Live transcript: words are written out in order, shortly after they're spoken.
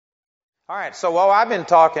All right, so what I've been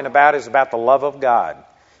talking about is about the love of God.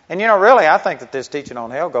 And really, I think that this teaching on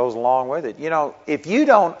hell goes along with it. If you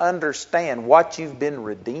don't understand what you've been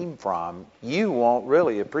redeemed from, you won't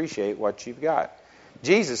really appreciate what you've got.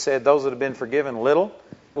 Jesus said those that have been forgiven little,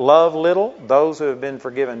 love little. Those who have been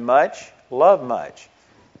forgiven much, love much.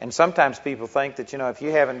 And sometimes people think that, if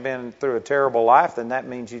you haven't been through a terrible life, then that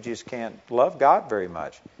means you just can't love God very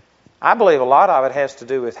much. I believe a lot of it has to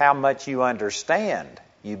do with how much you understand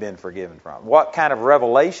you've been forgiven from, what kind of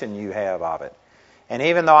revelation you have of it. And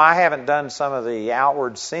even though I haven't done some of the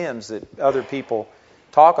outward sins that other people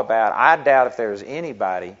talk about, I doubt if there's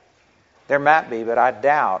anybody, there might be, but I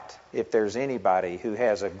doubt if there's anybody who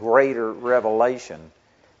has a greater revelation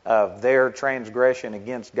of their transgression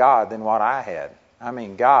against God than what I had. I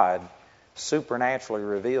mean, God supernaturally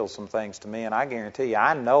reveals some things to me, and I guarantee you,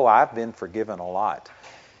 I know I've been forgiven a lot.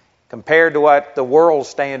 Compared to what the world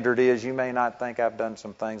standard is, you may not think I've done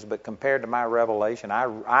some things, but compared to my revelation,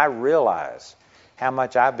 I realize how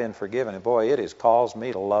much I've been forgiven. And boy, it has caused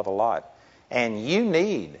me to love a lot. And you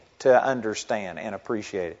need to understand and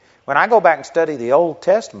appreciate it. When I go back and study the Old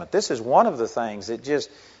Testament, this is one of the things that just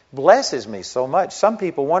blesses me so much. Some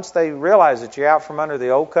people, once they realize that you're out from under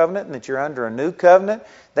the Old Covenant and that you're under a new covenant,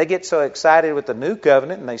 they get so excited with the new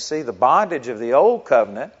covenant and they see the bondage of the Old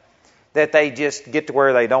Covenant that they just get to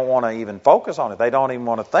where they don't want to even focus on it. They don't even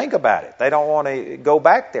want to think about it. They don't want to go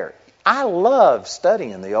back there. I love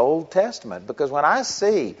studying the Old Testament because when I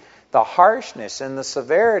see the harshness and the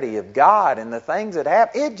severity of God and the things that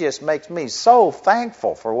happen, it just makes me so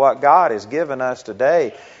thankful for what God has given us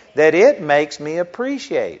today that it makes me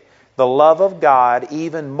appreciate the love of God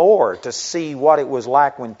even more, to see what it was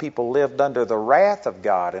like when people lived under the wrath of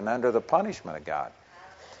God and under the punishment of God.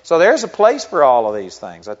 So there's a place for all of these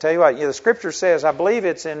things. I tell you what, the Scripture says, I believe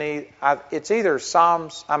it's either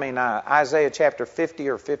Isaiah chapter 50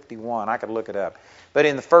 or 51. I could look it up. But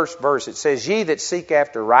in the first verse it says, "Ye that seek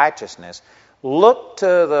after righteousness, look to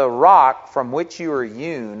the rock from which you are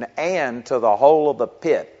hewn, and to the hole of the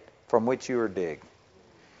pit from which you are digged."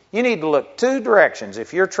 You need to look two directions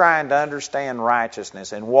if you're trying to understand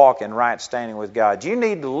righteousness and walk in right standing with God. You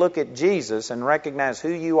need to look at Jesus and recognize who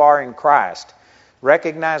you are in Christ.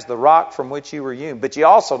 Recognize the rock from which you were hewn. But you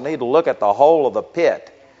also need to look at the hole of the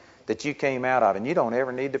pit that you came out of. And you don't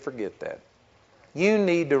ever need to forget that. You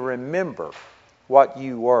need to remember what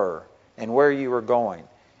you were and where you were going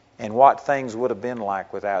and what things would have been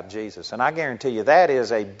like without Jesus. And I guarantee you that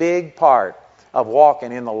is a big part of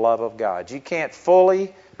walking in the love of God. You can't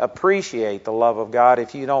fully appreciate the love of God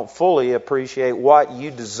if you don't fully appreciate what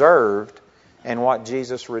you deserved and what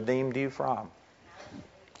Jesus redeemed you from.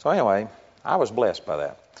 So anyway, I was blessed by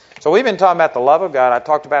that. So we've been talking about the love of God. I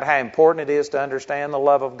talked about how important it is to understand the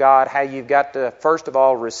love of God, how you've got to, first of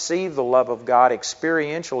all, receive the love of God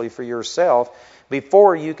experientially for yourself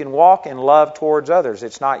before you can walk in love towards others.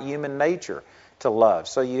 It's not human nature to love.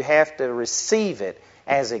 So you have to receive it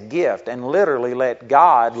as a gift and literally let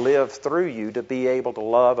God live through you to be able to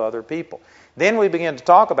love other people. Then we begin to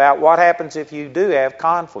talk about what happens if you do have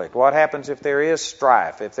conflict. What happens if there is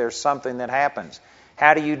strife, if there's something that happens.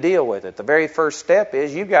 How do you deal with it? The very first step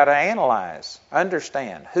is you've got to analyze,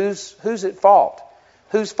 understand who's at fault.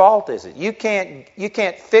 Whose fault is it? You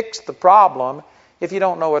can't fix the problem if you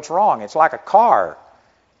don't know what's wrong. It's like a car,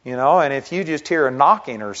 and if you just hear a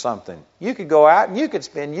knocking or something, you could go out and you could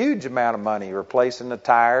spend a huge amount of money replacing the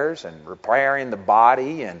tires and repairing the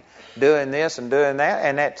body and doing this and doing that,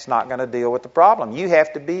 and that's not going to deal with the problem. You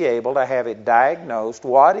have to be able to have it diagnosed.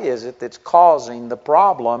 What is it that's causing the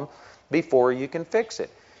problem before you can fix it?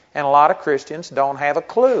 And a lot of Christians don't have a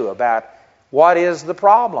clue about what is the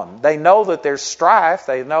problem. They know that there's strife.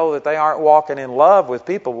 They know that they aren't walking in love with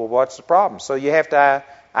people. Well, what's the problem? So you have to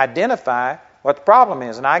identify what the problem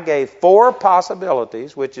is. And I gave 4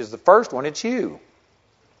 possibilities, which is the first one, it's you.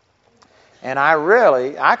 And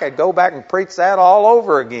I could go back and preach that all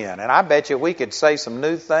over again. And I bet you we could say some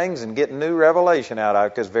new things and get new revelation out of it,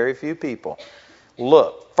 because very few people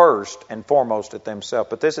look first and foremost at themselves.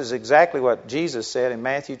 But this is exactly what Jesus said in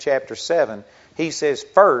Matthew chapter 7. He says,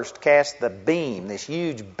 first cast the beam, this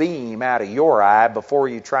huge beam, out of your eye before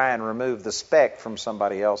you try and remove the speck from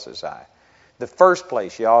somebody else's eye. The first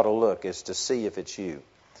place you ought to look is to see if it's you.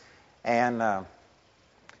 And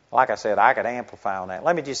like I said, I could amplify on that.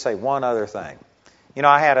 Let me just say one other thing.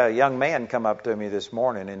 I had a young man come up to me this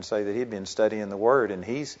morning and say that he'd been studying the Word, and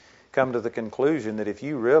he's come to the conclusion that if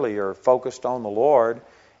you really are focused on the Lord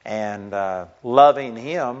and loving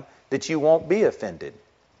Him, that you won't be offended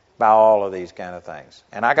by all of these kind of things.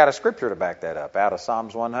 And I got a scripture to back that up out of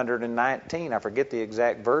Psalms 119. I forget the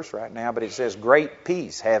exact verse right now, but it says, "Great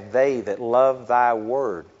peace have they that love thy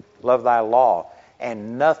word." love thy law,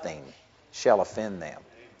 and nothing shall offend them.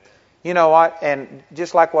 You know what? And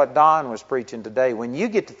just like what Don was preaching today, when you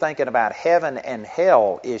get to thinking about heaven and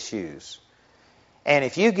hell issues, and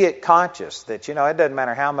if you get conscious that, it doesn't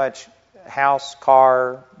matter how much house,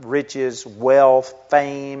 car, riches, wealth,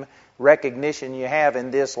 fame, recognition you have in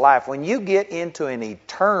this life, when you get into an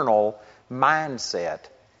eternal mindset,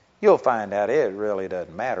 you'll find out it really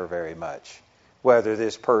doesn't matter very much whether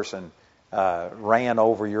this person ran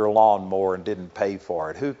over your lawnmower and didn't pay for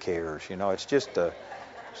it. Who cares? It's just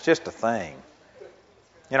a thing.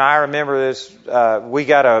 I remember this. We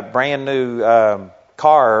got a brand new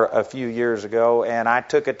car a few years ago, and I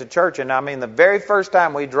took it to church. And the very first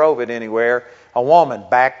time we drove it anywhere, a woman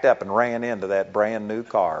backed up and ran into that brand new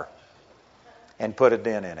car and put a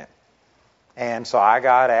dent in it. And so I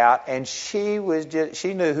got out, and she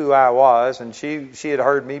knew who I was, and she had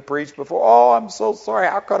heard me preach before. Oh, I'm so sorry.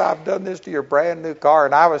 How could I have done this to your brand new car?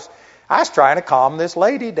 And I was trying to calm this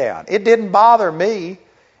lady down. It didn't bother me.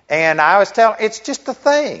 And I was telling her, it's just a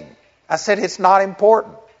thing. I said, it's not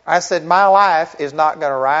important. I said, my life is not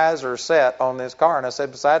going to rise or set on this car. And I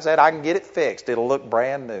said, besides that, I can get it fixed. It'll look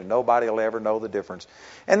brand new. Nobody will ever know the difference.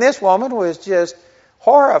 And this woman was just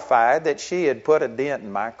horrified that she had put a dent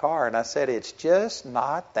in my car. And I said, it's just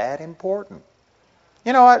not that important.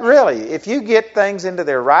 You know what, really, if you get things into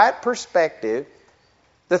their right perspective,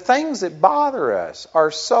 the things that bother us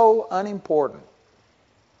are so unimportant.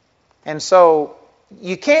 And so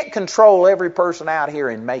you can't control every person out here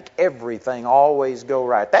and make everything always go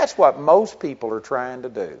right. That's what most people are trying to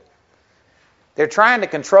do. They're trying to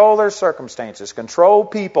control their circumstances, control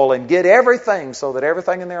people, and get everything so that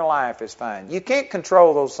everything in their life is fine. You can't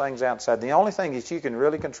control those things outside. The only thing that you can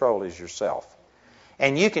really control is yourself.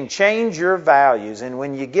 And you can change your values. And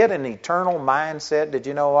when you get an eternal mindset, did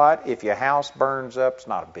you know what? If your house burns up, it's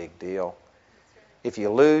not a big deal. If you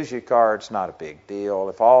lose your car, it's not a big deal.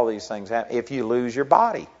 If all these things happen, if you lose your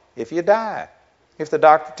body, if you die, if the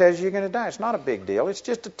doctor tells you you're going to die, it's not a big deal. It's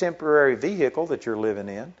just a temporary vehicle that you're living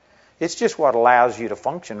in. It's just what allows you to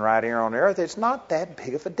function right here on earth. It's not that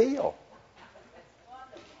big of a deal.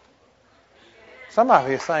 Some of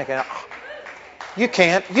you are thinking, oh, you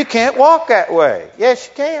can't walk that way. Yes,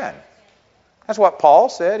 you can. That's what Paul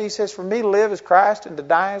said. He says, for me to live is Christ and to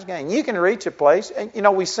die is gain. You can reach a place,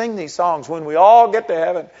 and we sing these songs, when we all get to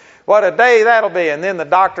heaven, what a day that'll be. And then the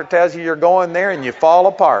doctor tells you you're going there and you fall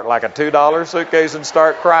apart like a $2 suitcase and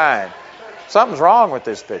start crying. Something's wrong with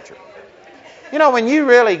this picture. When you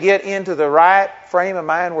really get into the right frame of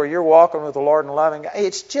mind where you're walking with the Lord and loving God,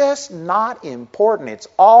 it's just not important. It's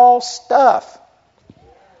all stuff.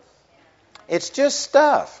 It's just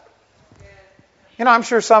stuff. I'm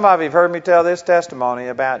sure some of you have heard me tell this testimony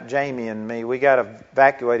about Jamie and me. We got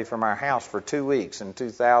evacuated from our house for 2 weeks in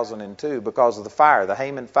 2002 because of the fire, the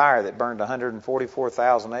Hayman fire that burned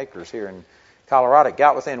 144,000 acres here in Colorado. It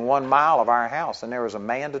got within 1 mile of our house, and there was a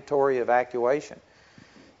mandatory evacuation.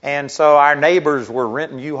 And so our neighbors were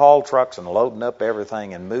renting U-Haul trucks and loading up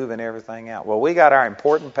everything and moving everything out. Well, we got our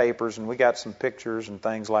important papers, and we got some pictures and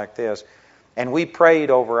things like this. And we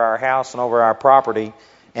prayed over our house and over our property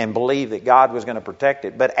and believed that God was going to protect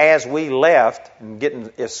it. But as we left and getting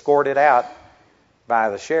escorted out by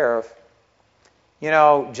the sheriff,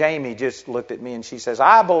 Jamie just looked at me and she says,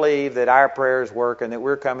 I believe that our prayers work and that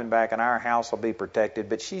we're coming back and our house will be protected.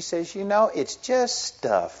 But she says, it's just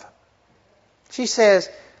stuff. She says,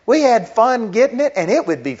 we had fun getting it, and it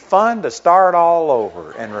would be fun to start all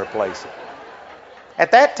over and replace it.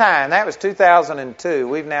 At that time, that was 2002.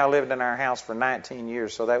 We've now lived in our house for 19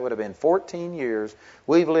 years, so that would have been 14 years.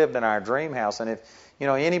 We've lived in our dream house, and if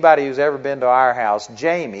anybody who's ever been to our house,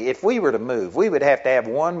 Jamie, if we were to move, we would have to have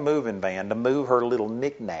one moving van to move her little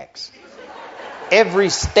knickknacks. Every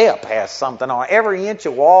step has something on it. Every inch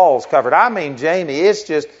of wall's covered. Jamie, it's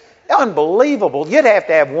just unbelievable. You'd have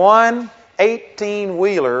to have one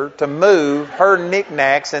 18-wheeler to move her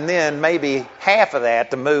knickknacks, and then maybe half of that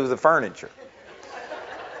to move the furniture.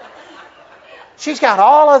 She's got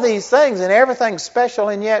all of these things and everything's special,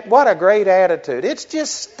 and yet what a great attitude. It's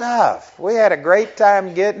just stuff. We had a great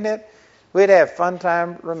time getting it. We'd have fun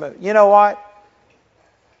time removing. You know what?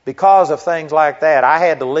 Because of things like that, I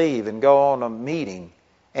had to leave and go on a meeting,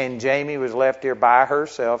 and Jamie was left here by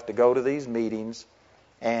herself to go to these meetings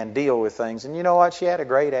and deal with things. And you know what? She had a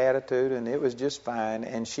great attitude, and it was just fine.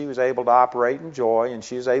 And she was able to operate in joy, and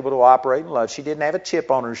she was able to operate in love. She didn't have a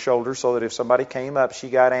chip on her shoulder so that if somebody came up,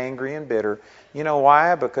 she got angry and bitter. You know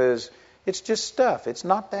why? Because it's just stuff. It's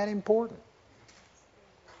not that important.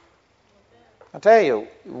 I tell you,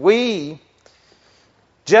 we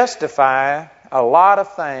justify a lot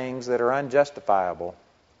of things that are unjustifiable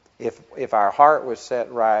If our heart was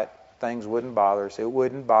set right, things wouldn't bother us. It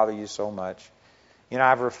wouldn't bother you so much. You know,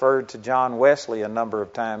 I've referred to John Wesley a number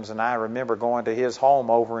of times, and I remember going to his home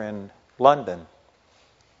over in London.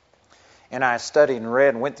 And I studied and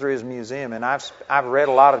read and went through his museum, and I've read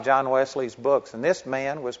a lot of John Wesley's books, and this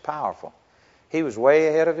man was powerful. He was way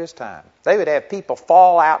ahead of his time. They would have people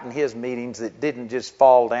fall out in his meetings that didn't just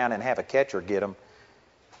fall down and have a catcher get them.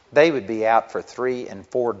 They would be out for 3 and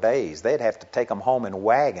 4 days. They'd have to take them home in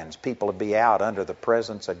wagons. People would be out under the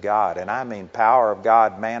presence of God. And I mean power of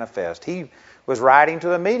God manifest. He was riding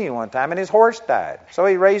to a meeting one time and his horse died. So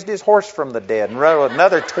he raised his horse from the dead and rode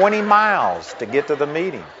another 20 miles to get to the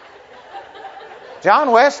meeting.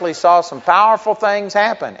 John Wesley saw some powerful things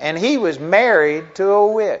happen, and he was married to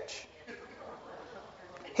a witch.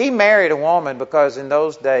 He married a woman because in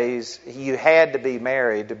those days you had to be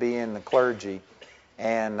married to be in the clergy.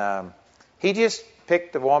 And he just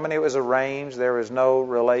picked a woman. It was arranged. There was no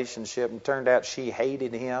relationship. And it turned out she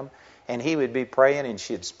hated him. And he would be praying and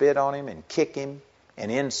she'd spit on him and kick him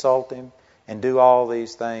and insult him and do all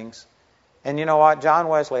these things. And you know what? John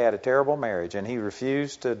Wesley had a terrible marriage and he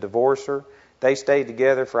refused to divorce her. They stayed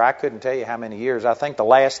together for I couldn't tell you how many years. I think the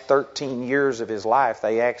last 13 years of his life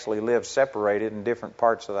they actually lived separated in different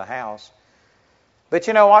parts of the house. But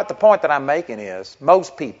you know what? The point that I'm making is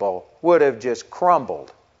most people would have just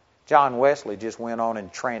crumbled. John Wesley just went on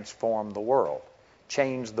and transformed the world,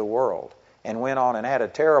 changed the world, and went on and had a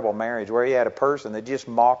terrible marriage where he had a person that just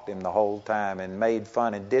mocked him the whole time and made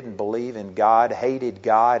fun and didn't believe in God, hated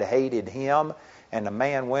him, and the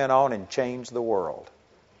man went on and changed the world.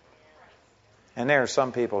 And there are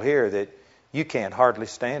some people here that you can't hardly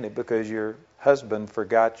stand it because your husband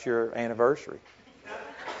forgot your anniversary.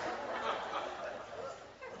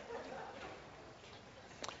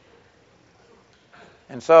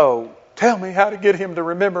 And so, tell me how to get him to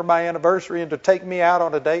remember my anniversary and to take me out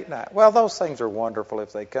on a date night. Well, those things are wonderful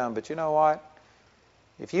if they come, but you know what?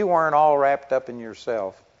 If you weren't all wrapped up in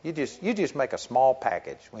yourself, you just make a small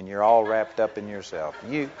package when you're all wrapped up in yourself.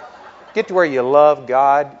 You get to where you love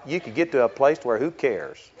God, you could get to a place where who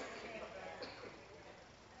cares?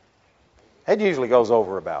 It usually goes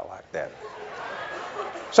over about like that.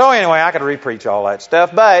 So anyway, I could repreach all that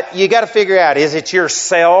stuff, but you got to figure out, is it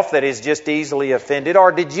yourself that is just easily offended,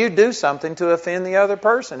 or did you do something to offend the other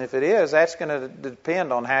person? If it is, that's going to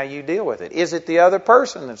depend on how you deal with it. Is it the other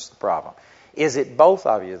person that's the problem? Is it both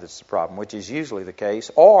of you that's the problem, which is usually the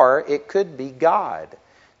case, or it could be God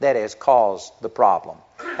that has caused the problem.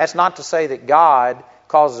 That's not to say that God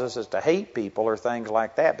causes us to hate people or things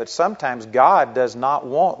like that, but sometimes God does not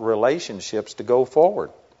want relationships to go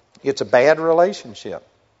forward. It's a bad relationship.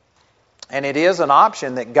 And it is an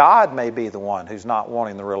option that God may be the one who's not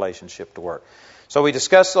wanting the relationship to work. So we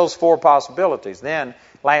discussed those 4 possibilities. Then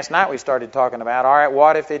last night we started talking about, all right,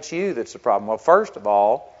 what if it's you that's the problem? Well, first of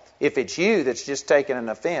all, if it's you that's just taking an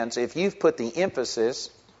offense, if you've put the emphasis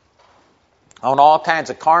on all kinds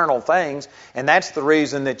of carnal things, and that's the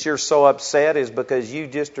reason that you're so upset is because you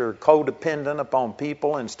just are codependent upon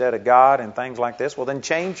people instead of God and things like this, well then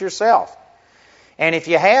change yourself. And if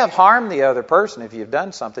you have harmed the other person, if you've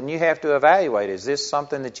done something, you have to evaluate, is this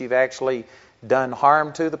something that you've actually done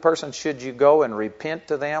harm to the person? Should you go and repent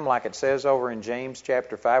to them, like it says over in James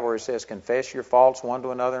chapter 5, where it says, confess your faults one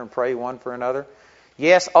to another and pray one for another?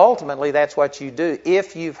 Yes, ultimately that's what you do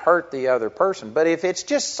if you've hurt the other person. But if it's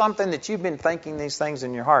just something that you've been thinking these things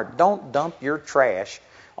in your heart, don't dump your trash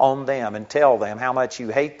on them and tell them how much you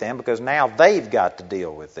hate them, because now they've got to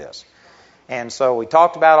deal with this. And so we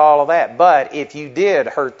talked about all of that. But if you did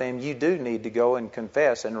hurt them, you do need to go and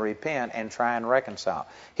confess and repent and try and reconcile.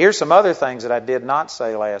 Here's some other things that I did not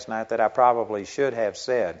say last night that I probably should have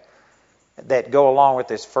said that go along with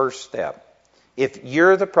this first step. If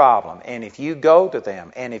you're the problem, and if you go to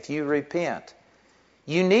them, and if you repent,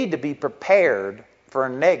 you need to be prepared for a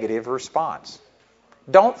negative response.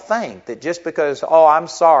 Don't think that just because, I'm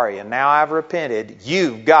sorry and now I've repented,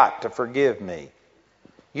 you've got to forgive me.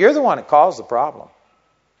 You're the one that caused the problem.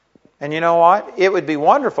 And you know what? It would be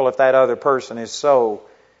wonderful if that other person is so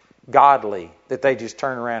godly that they just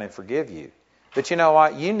turn around and forgive you. But you know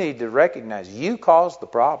what? You need to recognize you caused the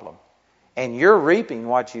problem. And you're reaping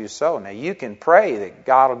what you sow. Now you can pray that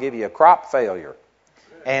God will give you a crop failure.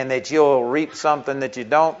 And that you'll reap something that you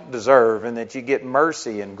don't deserve. And that you get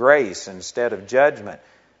mercy and grace instead of judgment.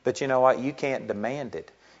 But you know what? You can't demand it.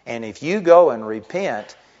 And if you go and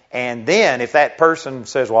repent, and then if that person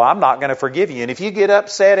says, well, I'm not going to forgive you, and if you get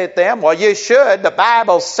upset at them, well, you should. The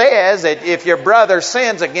Bible says that if your brother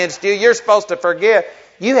sins against you, you're supposed to forgive.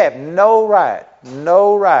 You have no right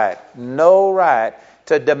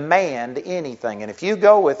to demand anything. And if you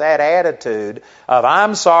go with that attitude of,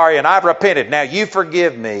 I'm sorry and I've repented, now you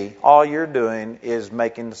forgive me, all you're doing is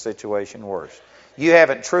making the situation worse. You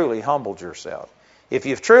haven't truly humbled yourself. If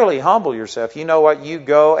you've truly humbled yourself, you know what? You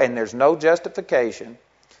go and there's no justification.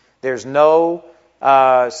 There's no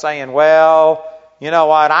saying, well, you know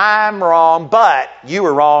what, I'm wrong, but you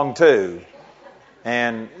were wrong too.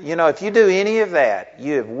 And, you know, if you do any of that,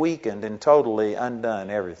 you have weakened and totally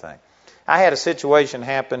undone everything. I had a situation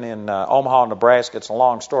happen in Omaha, Nebraska. It's a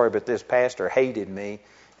long story, but this pastor hated me.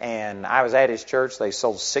 And I was at his church. They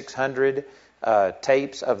sold 600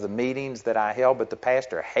 tapes of the meetings that I held, but the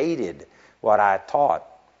pastor hated what I taught.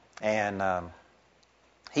 And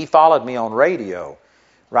he followed me on radio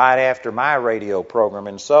right after my radio program.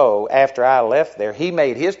 And so after I left there, he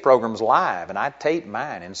made his programs live, and I taped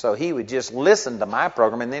mine. And so he would just listen to my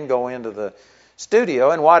program and then go into the studio,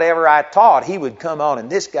 and whatever I taught, he would come on, and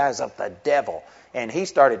this guy's of the devil. And he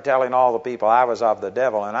started telling all the people I was of the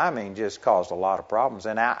devil, and I mean just caused a lot of problems.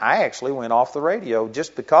 And I actually went off the radio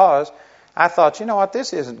just because I thought, you know what,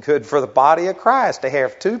 this isn't good for the body of Christ to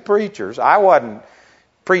have two preachers. I wasn't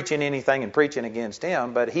preaching anything and preaching against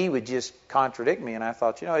him, but he would just contradict me, and I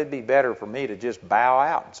thought, you know, it'd be better for me to just bow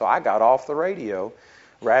out. So I got off the radio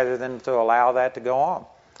rather than to allow that to go on.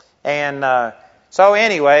 And so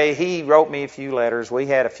anyway, he wrote me a few letters. We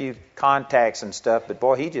had a few contacts and stuff, but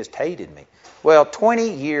boy, he just hated me. Well,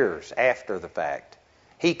 20 years after the fact,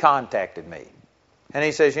 he contacted me. And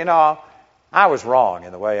he says, you know, I was wrong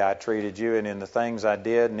in the way I treated you and in the things I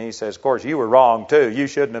did. And he says, of course, you were wrong too. You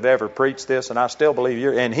shouldn't have ever preached this, and I still believe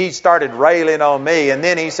you're... And he started railing on me. And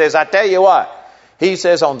then he says, I tell you what. He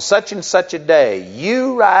says, on such and such a day,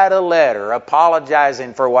 you write a letter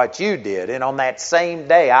apologizing for what you did. And on that same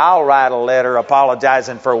day, I'll write a letter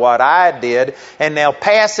apologizing for what I did. And they'll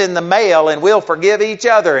pass in the mail, and we'll forgive each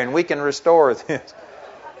other, and we can restore this.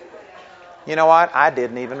 You know what? I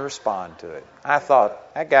didn't even respond to it. I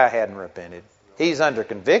thought, that guy hadn't repented. He's under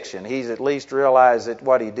conviction. He's at least realized that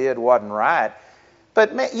what he did wasn't right.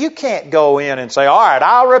 But man, you can't go in and say, all right,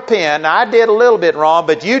 I'll repent. I did a little bit wrong,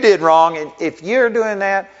 but you did wrong. And if you're doing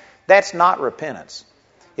that, that's not repentance.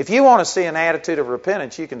 If you want to see an attitude of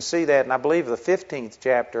repentance, you can see that in, I believe, the 15th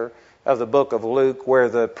chapter of the book of Luke, where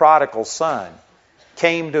the prodigal son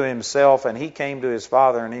came to himself, and he came to his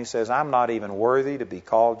father, and he says, I'm not even worthy to be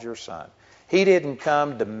called your son. He didn't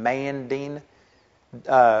come demanding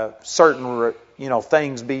certain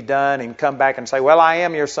things be done and come back and say, well, I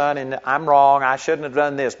am your son and I'm wrong, I shouldn't have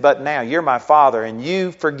done this, but now you're my father and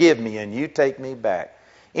you forgive me and you take me back.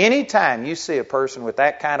 Anytime you see a person with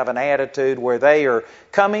that kind of an attitude where they are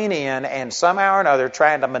coming in and somehow or another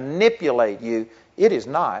trying to manipulate you, it is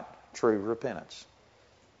not true repentance.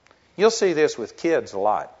 You'll see this with kids a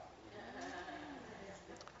lot.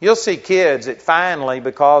 You'll see kids that finally,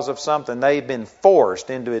 because of something, they've been forced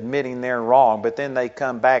into admitting they're wrong, but then they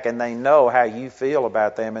come back and they know how you feel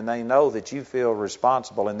about them, and they know that you feel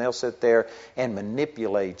responsible, and they'll sit there and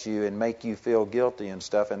manipulate you and make you feel guilty and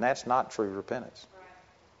stuff, and that's not true repentance.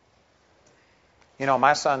 You know,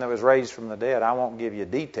 my son that was raised from the dead, I won't give you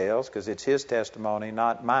details because it's his testimony,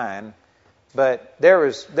 not mine, but there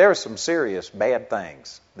was some serious bad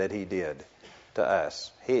things that he did to us.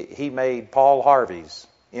 He made Paul Harvey's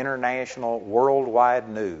international, worldwide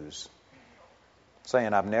news,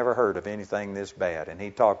 saying, I've never heard of anything this bad. And he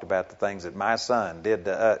talked about the things that my son did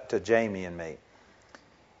to Jamie and me.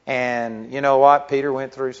 And you know what? Peter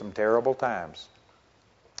went through some terrible times.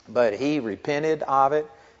 But he repented of it,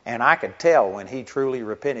 and I could tell when he truly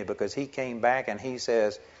repented, because he came back and he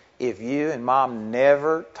says, if you and Mom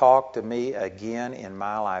never talk to me again in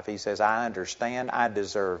my life, he says, I understand I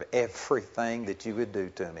deserve everything that you would do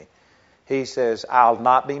to me. He says, I'll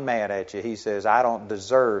not be mad at you. He says, I don't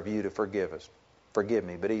deserve you to forgive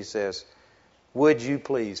me. But he says, would you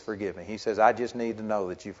please forgive me? He says, I just need to know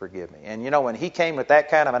that you forgive me. And you know, when he came with that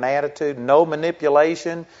kind of an attitude, no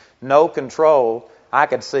manipulation, no control, I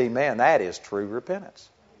could see, man, that is true repentance.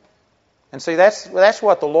 And see, that's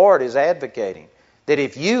what the Lord is advocating. That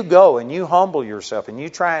if you go and you humble yourself and you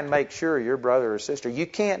try and make sure your brother or sister, you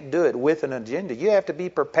can't do it with an agenda. You have to be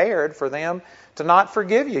prepared for them to not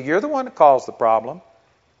forgive you. You're the one that caused the problem.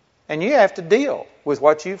 And you have to deal with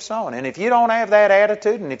what you've sown. And if you don't have that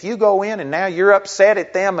attitude, and if you go in and now you're upset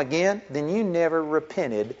at them again, then you never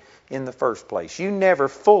repented in the first place. You never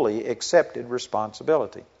fully accepted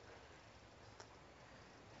responsibility.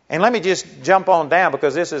 And let me just jump on down,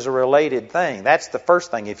 because this is a related thing. That's the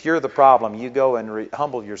first thing. If you're the problem, you go and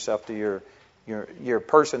humble yourself to your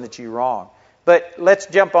person that you wrong. But let's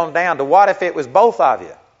jump on down to, what if it was both of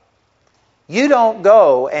you? You don't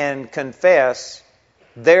go and confess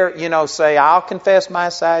say, I'll confess my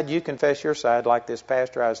side, you confess your side, like this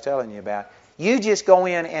pastor I was telling you about. You just go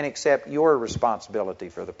in and accept your responsibility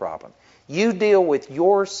for the problem. You deal with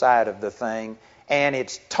your side of the thing, and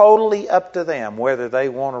it's totally up to them whether they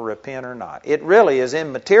want to repent or not. It really is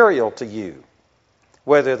immaterial to you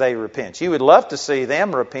whether they repent. You would love to see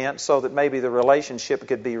them repent so that maybe the relationship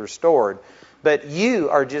could be restored. But you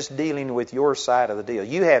are just dealing with your side of the deal.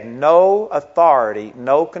 You have no authority,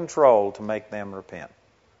 no control to make them repent.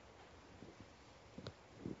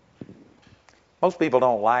 Most people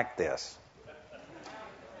don't like this.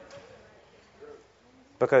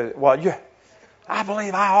 Because, I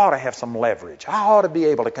believe I ought to have some leverage. I ought to be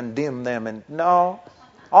able to condemn them. And no,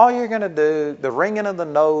 all you're going to do, the wringing of the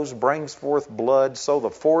nose brings forth blood, so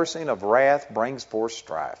the forcing of wrath brings forth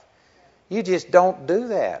strife. You just don't do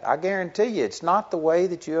that. I guarantee you, it's not the way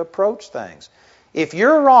that you approach things. If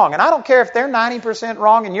you're wrong, and I don't care if they're 90%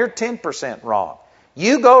 wrong and you're 10% wrong,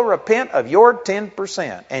 you go repent of your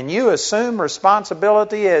 10% and you assume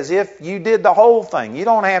responsibility as if you did the whole thing. You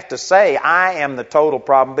don't have to say, I am the total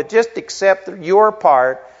problem, but just accept your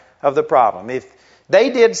part of the problem. If they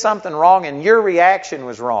did something wrong and your reaction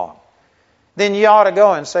was wrong, then you ought to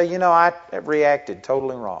go and say, I reacted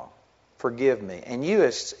totally wrong. Forgive me. And you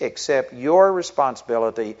accept your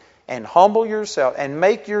responsibility and humble yourself and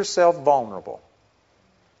make yourself vulnerable.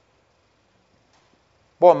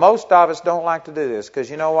 Boy, most of us don't like to do this because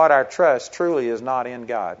you know what? Our trust truly is not in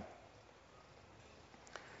God.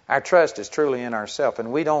 Our trust is truly in ourselves,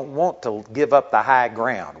 and we don't want to give up the high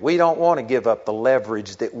ground. We don't want to give up the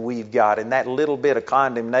leverage that we've got and that little bit of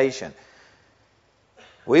condemnation.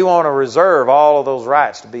 We want to reserve all of those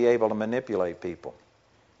rights to be able to manipulate people.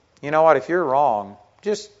 You know what? If you're wrong,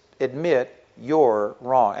 just admit you're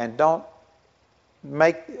wrong and don't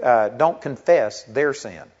confess their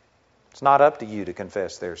sin. It's not up to you to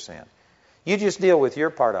confess their sin. You just deal with your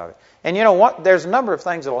part of it. And you know what? There's a number of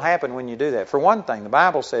things that will happen when you do that. For one thing, the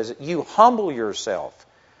Bible says that you humble yourself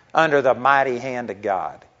under the mighty hand of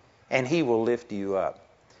God, and He will lift you up.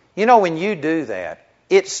 You know, when you do that,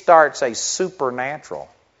 it starts a supernatural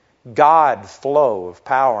God flow of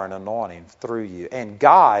power and anointing through you. And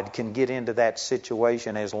God can get into that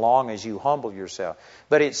situation as long as you humble yourself.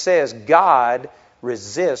 But it says God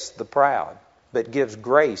resists the proud, but gives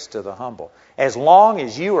grace to the humble. As long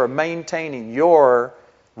as you are maintaining your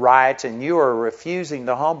rights and you are refusing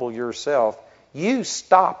to humble yourself, you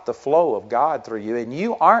stop the flow of God through you, and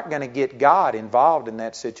you aren't going to get God involved in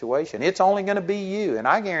that situation. It's only going to be you. And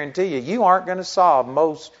I guarantee you aren't going to solve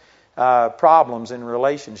most problems in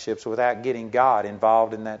relationships without getting God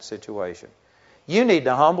involved in that situation. You need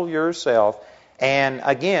to humble yourself. And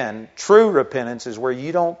again, true repentance is where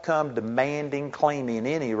you don't come demanding, claiming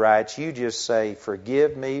any rights. You just say,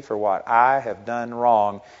 forgive me for what I have done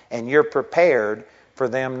wrong. And you're prepared for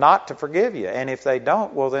them not to forgive you. And if they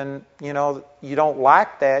don't, well then, you don't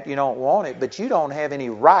like that, you don't want it, but you don't have any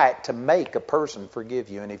right to make a person forgive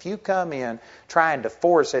you. And if you come in trying to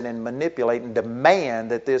force it and manipulate and demand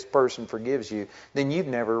that this person forgives you, then you've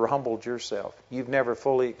never humbled yourself. You've never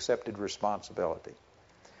fully accepted responsibility.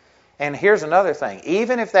 And here's another thing.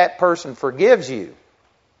 Even if that person forgives you,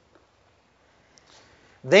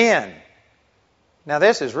 then, now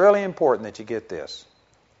this is really important that you get this.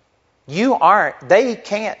 They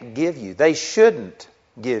can't give you, they shouldn't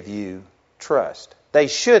give you trust. They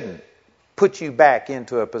shouldn't put you back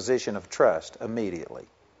into a position of trust immediately.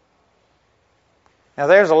 Now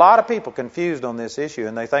there's a lot of people confused on this issue,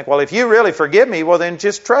 and they think, well, if you really forgive me, well then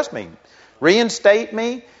just trust me. Reinstate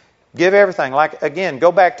me. Give everything. Like, again,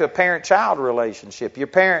 go back to a parent-child relationship.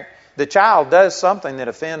 The child does something that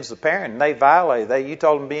offends the parent, and they violate. You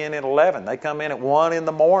told them to be in at 11. They come in at 1 in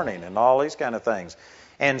the morning and all these kind of things.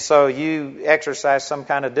 And so you exercise some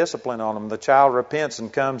kind of discipline on them. The child repents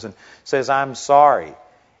and comes and says, I'm sorry.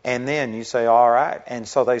 And then you say, all right. And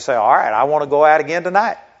so they say, all right, I want to go out again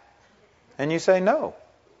tonight. And you say, no.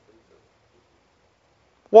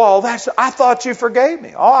 Well, I thought you forgave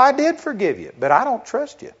me. Oh, I did forgive you, but I don't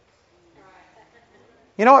trust you.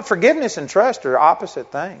 You know what? Forgiveness and trust are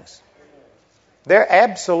opposite things. They're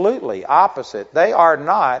absolutely opposite. They are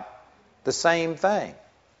not the same thing.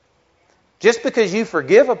 Just because you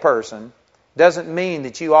forgive a person doesn't mean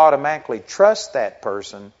that you automatically trust that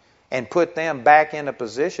person and put them back in a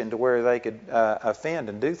position to where they could offend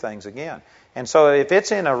and do things again. And so if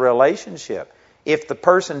it's in a relationship, if the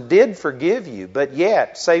person did forgive you, but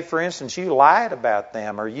yet, say for instance, you lied about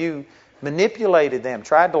them or you manipulated them,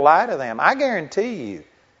 tried to lie to them, I guarantee you,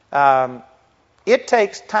 it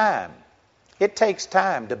takes time. It takes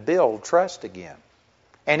time to build trust again.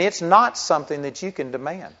 And it's not something that you can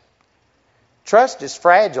demand. Trust is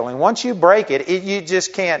fragile, and once you break it, you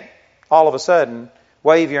just can't all of a sudden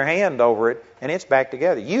wave your hand over it and it's back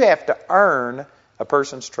together. You have to earn a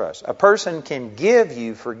person's trust. A person can give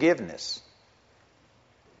you forgiveness,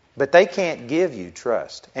 but they can't give you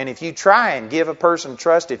trust. And if you try and give a person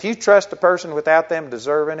trust, if you trust a person without them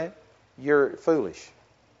deserving it, you're foolish.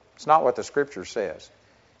 It's not what the Scripture says.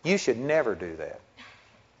 You should never do that.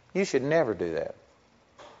 You should never do that.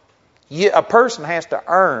 A person has to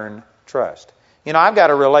earn trust. You know, I've got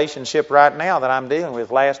a relationship right now that I'm dealing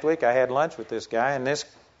with. Last week I had lunch with this guy, and this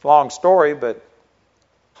long story, but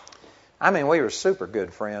I mean, we were super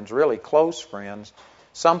good friends, really close friends.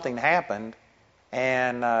 Something happened,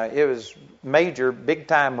 and it was major, big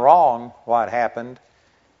time wrong what happened.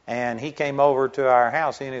 And he came over to our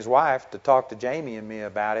house, he and his wife, to talk to Jamie and me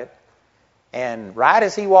about it. And right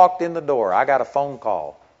as he walked in the door, I got a phone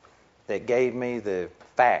call that gave me the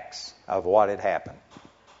facts of what had happened.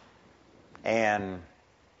 And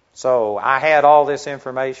so I had all this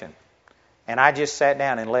information. And I just sat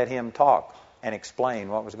down and let him talk and explain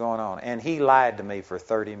what was going on. And he lied to me for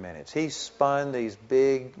 30 minutes. He spun these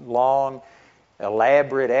big, long,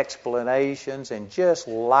 elaborate explanations and just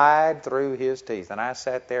lied through his teeth. And I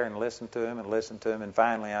sat there and listened to him and listened to him. And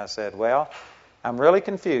finally I said, well, I'm really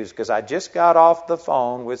confused because I just got off the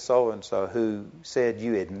phone with so-and-so who said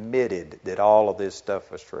you admitted that all of this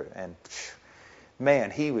stuff was true. And man,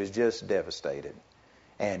 he was just devastated.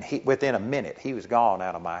 And within a minute, he was gone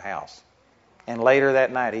out of my house. And later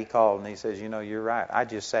that night, he called and he says, you know, you're right. I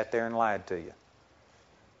just sat there and lied to you.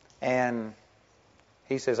 And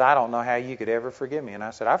he says, I don't know how you could ever forgive me. And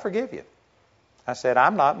I said, I forgive you. I said,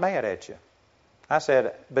 I'm not mad at you. I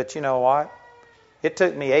said, but you know what? It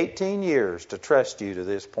took me 18 years to trust you to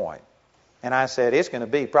this point. And I said, it's going to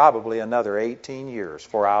be probably another 18 years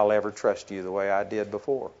before I'll ever trust you the way I did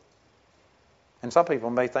before. And some people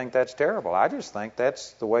may think that's terrible. I just think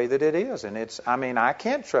that's the way that it is. And I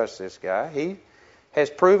can't trust this guy. He has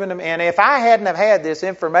proven to me. And if I hadn't have had this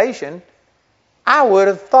information, I would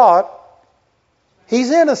have thought he's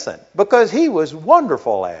innocent because he was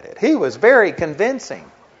wonderful at it. He was very convincing.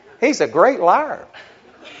 He's a great liar.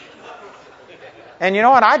 And you know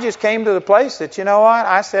what? I just came to the place that, you know what?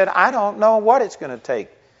 I said, I don't know what it's going to take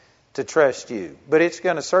to trust you. But it's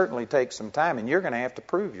going to certainly take some time. And you're going to have to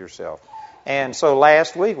prove yourself. And so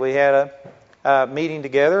last week we had a meeting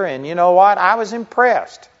together, and you know what? I was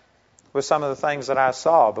impressed with some of the things that I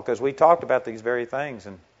saw because we talked about these very things.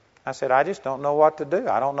 And I said, I just don't know what to do.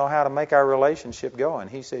 I don't know how to make our relationship go. And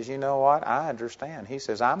he says, you know what? I understand. He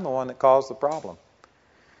says, I'm the one that caused the problem.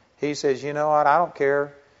 He says, you know what? I don't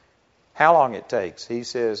care how long it takes. He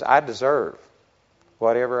says, I deserve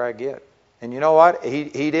whatever I get. And you know what?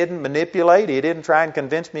 He didn't manipulate. He didn't try and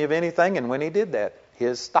convince me of anything. And when he did that,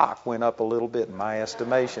 his stock went up a little bit in my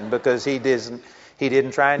estimation because he didn't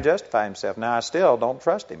try and justify himself. Now, I still don't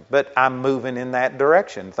trust him, but I'm moving in that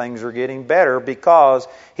direction. Things are getting better because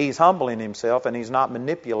he's humbling himself and he's not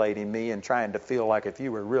manipulating me and trying to feel like if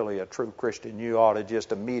you were really a true Christian, you ought to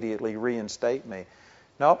just immediately reinstate me.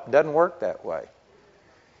 Nope, it doesn't work that way.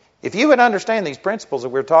 If you would understand these principles that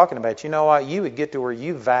we're talking about, you know what? You would get to where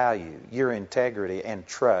you value your integrity and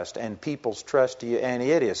trust and people's trust to you, and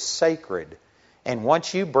it is sacred. And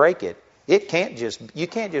once you break it, you can't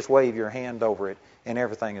just wave your hand over it and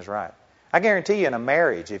everything is right. I guarantee you in a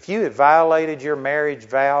marriage, if you had violated your marriage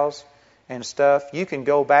vows and stuff, you can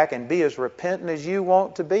go back and be as repentant as you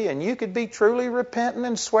want to be. And you could be truly repentant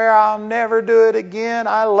and swear, I'll never do it again.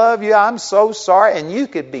 I love you. I'm so sorry. And you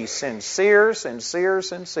could be sincere, sincere,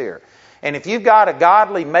 sincere. And if you've got a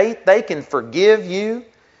godly mate, they can forgive you.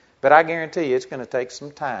 But I guarantee you it's going to take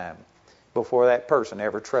some time before that person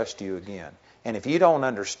ever trusts you again. And if you don't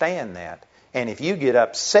understand that, and if you get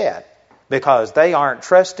upset because they aren't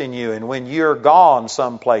trusting you, and when you're gone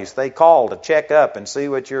someplace, they call to check up and see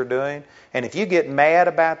what you're doing, and if you get mad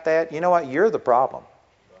about that, you know what? You're the problem.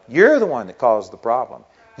 You're the one that caused the problem.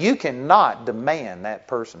 You cannot demand that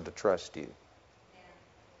person to trust you.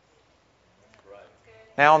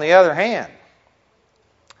 Now, on the other hand,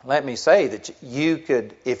 let me say that you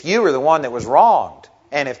could, if you were the one that was wronged,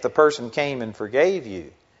 and if the person came and forgave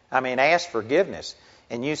you, ask forgiveness.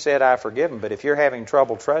 And you said, I forgive them. But if you're having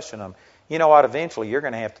trouble trusting them, you know what? Eventually you're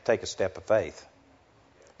going to have to take a step of faith.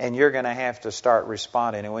 And you're going to have to start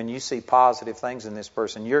responding. And when you see positive things in this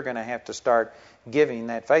person, you're going to have to start giving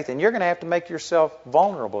that faith. And you're going to have to make yourself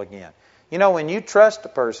vulnerable again. You know, when you trust a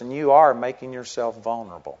person, you are making yourself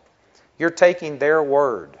vulnerable. You're taking their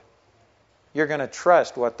word. You're going to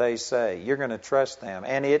trust what they say. You're going to trust them.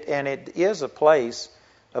 And it is a place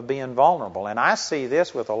of being vulnerable. And I see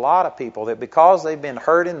this with a lot of people, that because they've been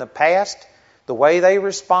hurt in the past, the way they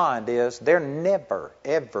respond is they're never,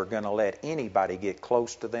 ever going to let anybody get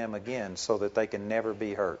close to them again so that they can never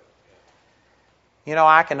be hurt. You know,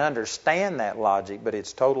 I can understand that logic, but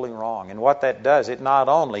it's totally wrong. And what that does, it not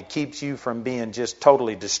only keeps you from being just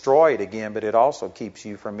totally destroyed again, but it also keeps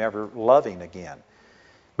you from ever loving again.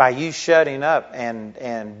 By you shutting up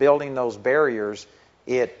and building those barriers,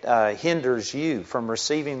 it hinders you from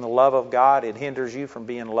receiving the love of God. It hinders you from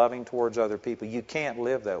being loving towards other people. You can't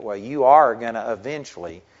live that way. You are going to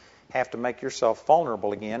eventually have to make yourself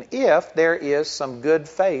vulnerable again if there is some good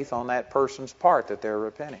faith on that person's part that they're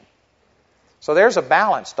repenting. So there's a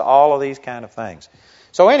balance to all of these kind of things.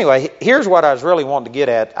 So anyway, here's what I was really wanting to get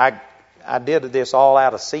at. I did this all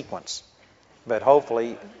out of sequence, but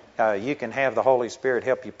hopefully you can have the Holy Spirit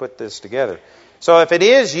help you put this together. So if it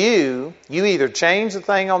is you, you either change the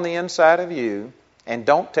thing on the inside of you and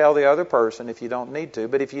don't tell the other person if you don't need to.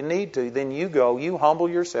 But if you need to, then you go, you humble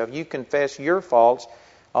yourself, you confess your faults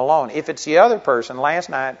alone. If it's the other person, last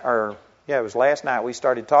night we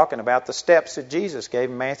started talking about the steps that Jesus gave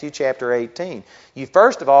in Matthew chapter 18. You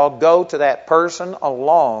first of all go to that person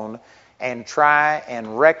alone and try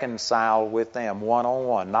and reconcile with them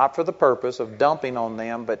one-on-one. Not for the purpose of dumping on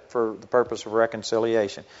them, but for the purpose of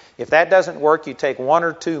reconciliation. If that doesn't work, you take one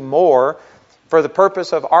or two more for the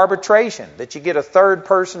purpose of arbitration, that you get a third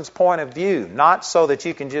person's point of view, not so that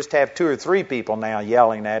you can just have two or three people now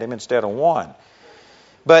yelling at him instead of one.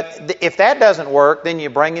 But if that doesn't work, then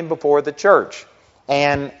you bring him before the church.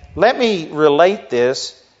 And let me relate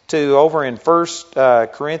this to over in 1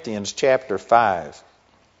 Corinthians chapter 5.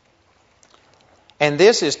 And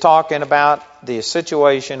this is talking about the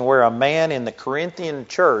situation where a man in the Corinthian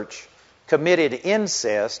church committed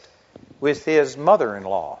incest with his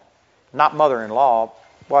mother-in-law. Not mother-in-law,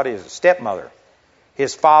 what is it? Stepmother.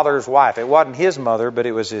 His father's wife. It wasn't his mother, but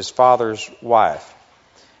it was his father's wife.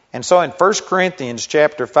 And so in 1 Corinthians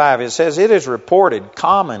chapter 5, it says, "It is reported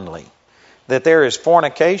commonly that there is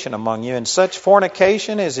fornication among you, and such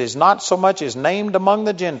fornication as is not so much as named among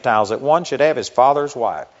the Gentiles, that one should have his father's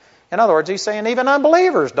wife." In other words, he's saying even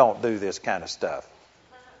unbelievers don't do this kind of stuff.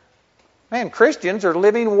 Man, Christians are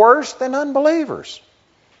living worse than unbelievers.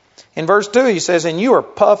 In verse 2 he says, "And you are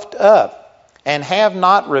puffed up, and have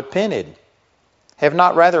not repented. Have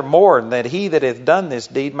not rather mourned that he that hath done this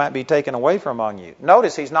deed might be taken away from among you."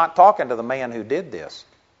 Notice he's not talking to the man who did this.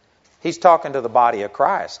 He's talking to the body of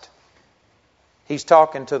Christ. He's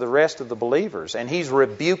talking to the rest of the believers, and he's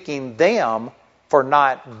rebuking them for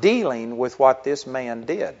not dealing with what this man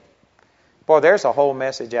did. Boy, there's a whole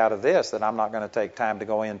message out of this that I'm not going to take time to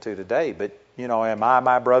go into today. But, you know, am I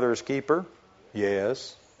my brother's keeper?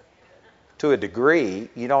 Yes. To a degree,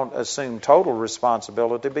 you don't assume total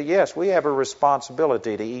responsibility, but yes, we have a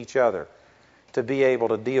responsibility to each other to be able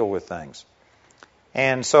to deal with things.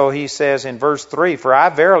 And so he says in verse 3, "For I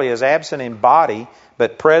verily, as absent in body,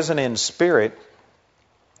 but present in spirit,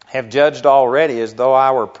 have judged already as though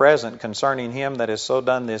I were present concerning him that has so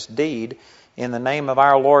done this deed, in the name of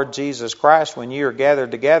our Lord Jesus Christ, when ye are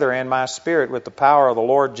gathered together in my spirit with the power of the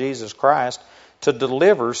Lord Jesus Christ, to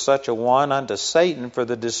deliver such a one unto Satan for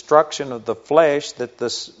the destruction of the flesh, that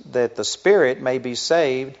the spirit may be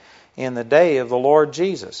saved in the day of the Lord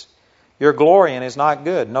Jesus. Your glorying is not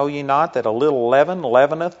good. Know ye not that a little leaven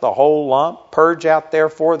leaveneth the whole lump? Purge out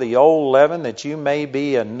therefore the old leaven, that you may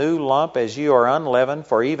be a new lump, as you are unleavened.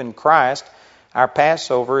 For even Christ, our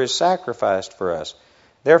Passover, is sacrificed for us.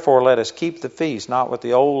 Therefore let us keep the feast, not with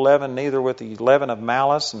the old leaven, neither with the leaven of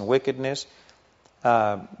malice and wickedness,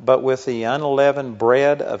 but with the unleavened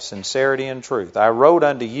bread of sincerity and truth. I wrote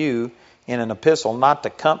unto you in an epistle not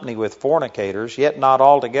to company with fornicators, yet not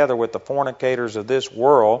altogether with the fornicators of this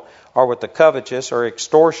world, or with the covetous, or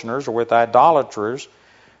extortioners, or with idolaters,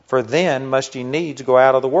 for then must ye needs go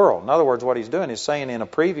out of the world." In other words, what he's doing is saying in a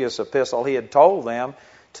previous epistle, he had told them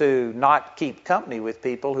to not keep company with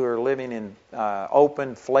people who are living in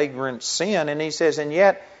open, flagrant sin. And he says, and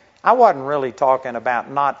yet, I wasn't really talking about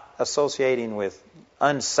not associating with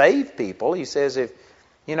unsaved people. He says, if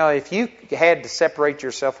you had to separate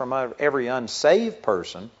yourself from every unsaved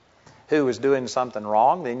person who was doing something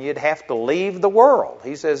wrong, then you'd have to leave the world.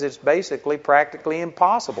 He says it's basically practically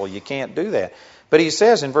impossible. You can't do that. But he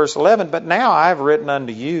says in verse 11, "But now I have written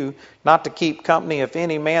unto you not to keep company if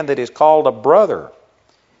any man that is called a brother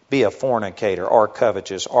be a fornicator, or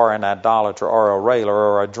covetous, or an idolater, or a railer,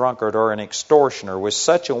 or a drunkard, or an extortioner. With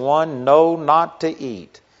such a one, know not to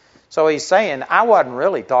eat." So he's saying, I wasn't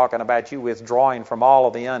really talking about you withdrawing from all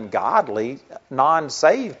of the ungodly,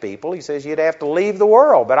 non-saved people. He says you'd have to leave the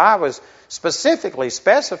world. But I was specifically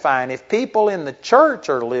specifying if people in the church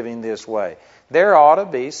are living this way, there ought to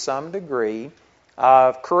be some degree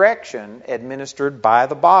of correction administered by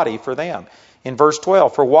the body for them. In verse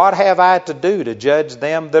 12, for what have I to do to judge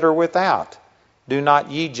them that are without? Do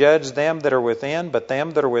not ye judge them that are within, but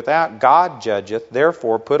them that are without God judgeth.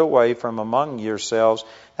 Therefore put away from among yourselves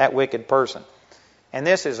that wicked person. And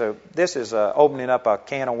this is opening up a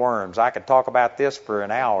can of worms. I could talk about this for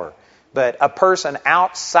an hour. But a person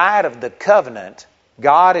outside of the covenant,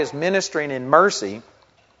 God is ministering in mercy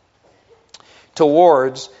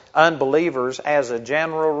towards unbelievers as a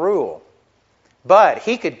general rule. But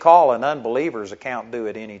he could call an unbeliever's account due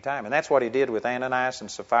at any time. And that's what he did with Ananias and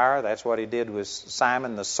Sapphira. That's what he did with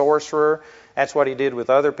Simon the sorcerer. That's what he did with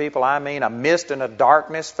other people. I mean, a mist and a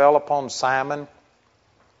darkness fell upon Simon.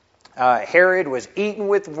 Herod was eaten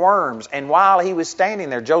with worms. And while he was standing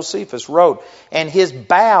there, Josephus wrote, and his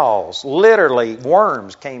bowels, literally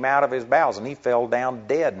worms came out of his bowels. And he fell down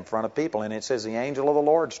dead in front of people. And it says the angel of the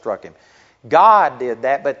Lord struck him. God did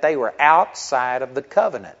that, but they were outside of the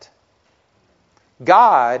covenant.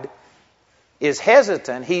 God is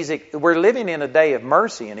hesitant. We're living in a day of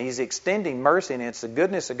mercy, and He's extending mercy, and it's the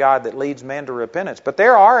goodness of God that leads men to repentance. But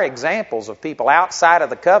there are examples of people outside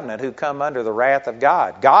of the covenant who come under the wrath of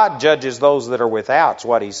God. God judges those that are without, is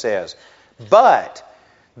what He says. But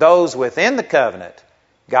those within the covenant,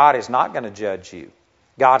 God is not going to judge you.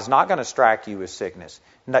 God is not going to strike you with sickness.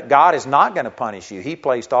 God is not going to punish you. He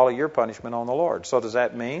placed all of your punishment on the Lord. So does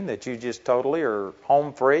that mean that you just totally are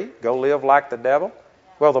home free, go live like the devil?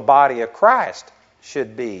 Well, the body of Christ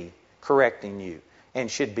should be correcting you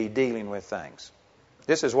and should be dealing with things.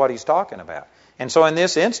 This is what he's talking about. And so in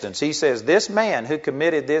this instance, he says, this man who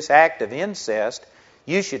committed this act of incest,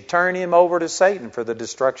 you should turn him over to Satan for the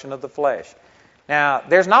destruction of the flesh. Now,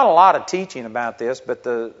 there's not a lot of teaching about this, but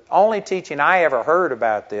the only teaching I ever heard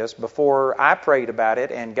about this before I prayed about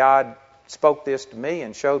it and God spoke this to me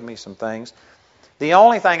and showed me some things, the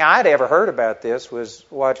only thing I'd ever heard about this was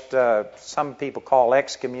what some people call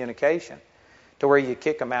excommunication, to where you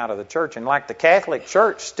kick them out of the church. And like the Catholic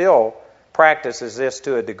Church still practices this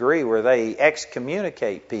to a degree where they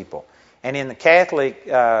excommunicate people. And in the Catholic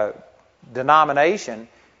denomination,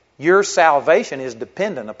 your salvation is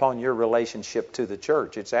dependent upon your relationship to the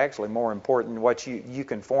church. It's actually more important what you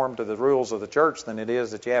conform to the rules of the church than it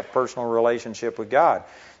is that you have personal relationship with God.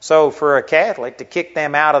 So for a Catholic, to kick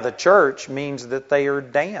them out of the church means that they are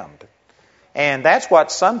damned. And that's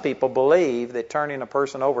what some people believe, that turning a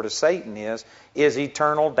person over to Satan is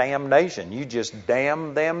eternal damnation. You just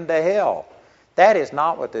damn them to hell. That is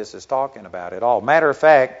not what this is talking about at all. Matter of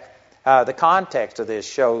fact, the context of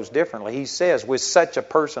this shows differently. He says, with such a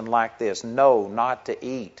person like this, no, not to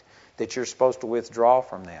eat, that you're supposed to withdraw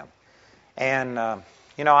from them. And,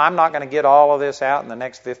 I'm not going to get all of this out in the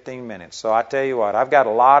next 15 minutes. So I tell you what, I've got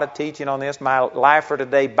a lot of teaching on this. My Life for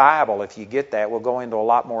Today Bible, if you get that, will go into a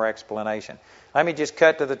lot more explanation. Let me just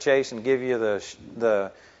cut to the chase and give you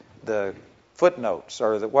the footnotes,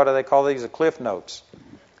 or what do they call these? The cliff notes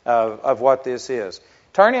of what this is.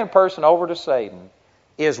 Turning a person over to Satan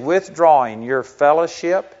is withdrawing your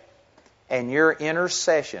fellowship and your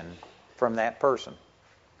intercession from that person.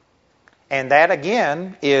 And that,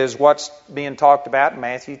 again, is what's being talked about in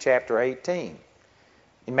Matthew chapter 18.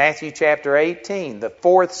 In Matthew chapter 18, the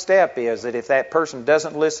fourth step is that if that person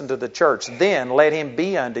doesn't listen to the church, then let him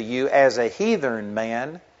be unto you as a heathen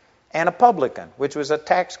man and a publican, which was a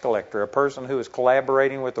tax collector, a person who was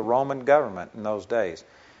collaborating with the Roman government in those days.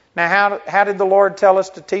 Now, how did the Lord tell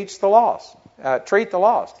us to teach the lost? Treat the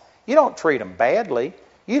lost. You don't treat them badly.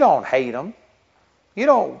 You don't hate them. You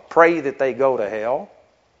don't pray that they go to hell.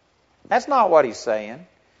 That's not what he's saying.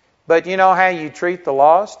 But you know how you treat the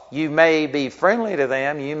lost? You may be friendly to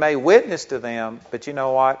them. You may witness to them. But you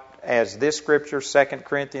know what? As this scripture, 2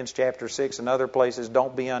 Corinthians chapter 6 and other places,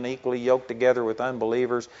 don't be unequally yoked together with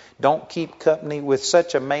unbelievers. Don't keep company with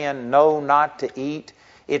such a man. No, not to eat.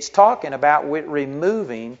 It's talking about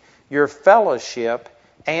removing your fellowship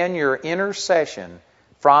and your intercession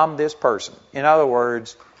from this person. In other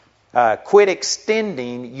words, quit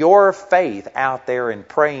extending your faith out there and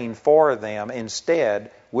praying for them.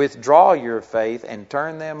 Instead, withdraw your faith and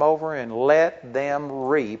turn them over and let them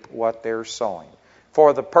reap what they're sowing.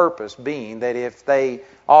 For the purpose being that if they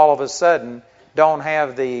all of a sudden don't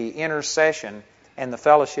have the intercession and the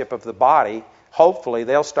fellowship of the body, hopefully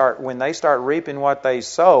when they start reaping what they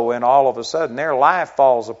sow and all of a sudden their life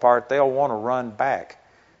falls apart, they'll want to run back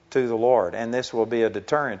to the Lord. And this will be a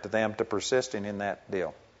deterrent to them to persisting in that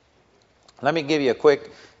deal. Let me give you a quick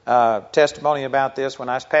testimony about this. When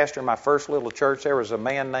I was pastoring my first little church, there was a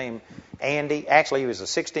man named Andy. Actually, he was a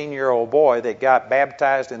 16-year-old boy that got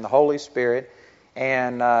baptized in the Holy Spirit.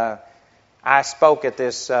 And I spoke at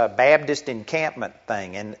this Baptist encampment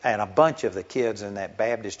thing, and a bunch of the kids in that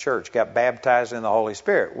Baptist church got baptized in the Holy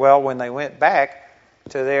Spirit. Well, when they went back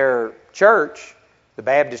to their church, the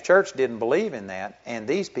Baptist church didn't believe in that, and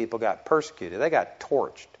these people got persecuted. They got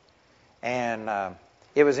torched. And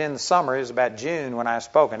it was in the summer, it was about June when I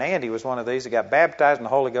spoke, and Andy was one of these that got baptized in the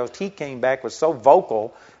Holy Ghost. He came back, was so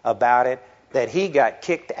vocal about it that he got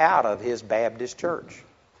kicked out of his Baptist church.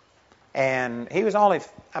 And he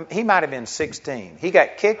might have been 16. He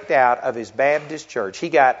got kicked out of his Baptist church. He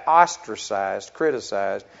got ostracized,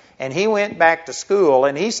 criticized, and he went back to school,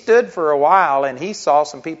 and he stood for a while, and he saw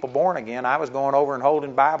some people born again. I was going over and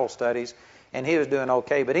holding Bible studies, and he was doing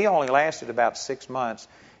okay, but he only lasted about 6 months.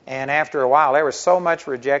 And after a while, there was so much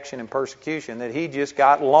rejection and persecution that he just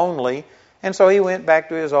got lonely, and so he went back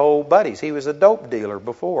to his old buddies. He was a dope dealer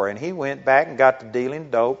before, and he went back and got to dealing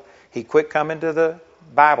dope. He quit coming to the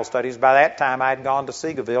Bible studies. By that time, I had gone to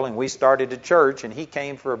Seagoville, and we started a church, and he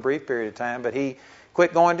came for a brief period of time, but he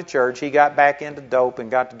quit going to church. He got back into dope and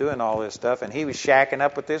got to doing all this stuff, and he was shacking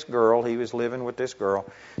up with this girl. He was living with this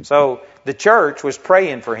girl. So the church was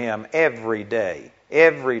praying for him every day.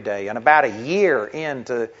 And about a year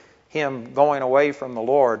into him going away from the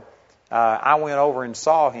Lord, I went over and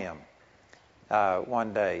saw him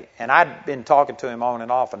one day. And I'd been talking to him on and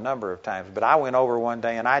off a number of times, but I went over one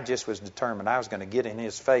day and I just was determined I was going to get in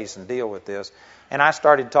his face and deal with this. And I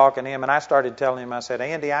started talking to him, and I started telling him, I said,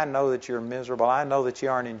 Andy, I know that you're miserable. I know that you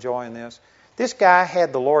aren't enjoying this. This guy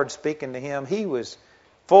had the Lord speaking to him. He was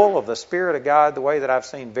full of the Spirit of God the way that I've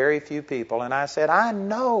seen very few people. And I said, I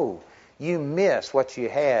know you miss what you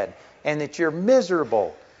had and that you're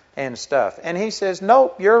miserable and stuff. And he says,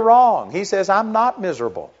 nope, you're wrong. He says, I'm not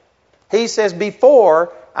miserable. He says,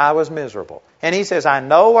 before I was miserable. And he says, I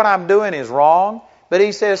know what I'm doing is wrong, but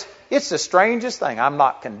he says, it's the strangest thing. I'm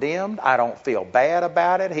not condemned. I don't feel bad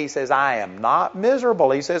about it. He says, I am not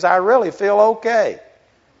miserable. He says, I really feel okay.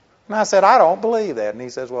 And I said, I don't believe that. And he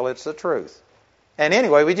says, well, it's the truth. And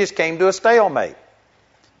anyway, we just came to a stalemate.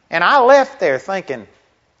 And I left there thinking,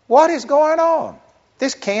 what is going on?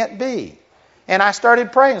 This can't be. And I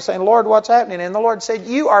started praying, saying, Lord, what's happening? And the Lord said,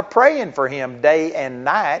 you are praying for him day and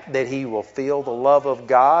night that he will feel the love of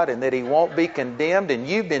God and that he won't be condemned. And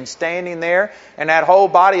you've been standing there, and that whole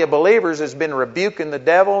body of believers has been rebuking the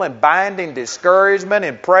devil and binding discouragement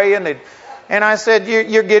and praying. And I said,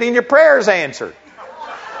 you're getting your prayers answered.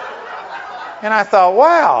 And I thought,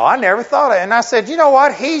 wow, I never thought of it. And I said, you know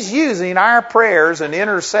what? He's using our prayers and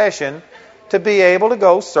intercession to be able to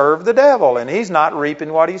go serve the devil, and he's not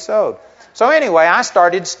reaping what he sowed. So anyway, I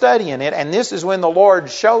started studying it, and this is when the Lord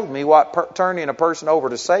showed me what turning a person over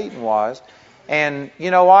to Satan was. And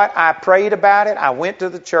you know what? I prayed about it. I went to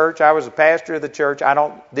the church. I was a pastor of the church.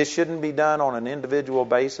 This shouldn't be done on an individual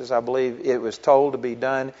basis. I believe it was told to be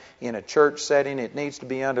done in a church setting. It needs to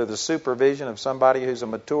be under the supervision of somebody who's a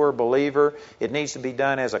mature believer. It needs to be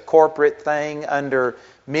done as a corporate thing under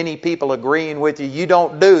many people agreeing with you. You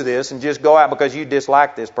don't do this and just go out because you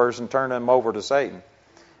dislike this person, turn them over to Satan.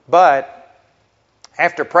 But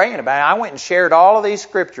after praying about it, I went and shared all of these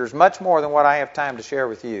scriptures, much more than what I have time to share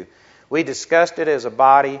with you. We discussed it as a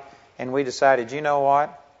body, and we decided, you know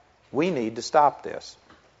what? We need to stop this.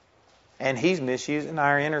 And he's misusing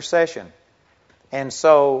our intercession. And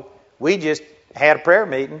so we just had a prayer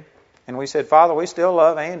meeting, and we said, Father, we still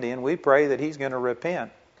love Andy, and we pray that he's going to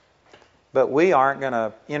repent. But we aren't going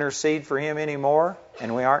to intercede for him anymore,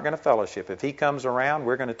 and we aren't going to fellowship. If he comes around,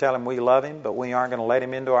 we're going to tell him we love him, but we aren't going to let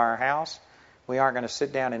him into our house. We aren't going to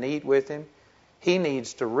sit down and eat with him. He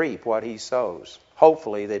needs to reap what he sows.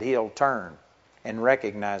 Hopefully that he'll turn and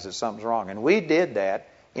recognize that something's wrong. And we did that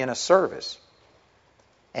in a service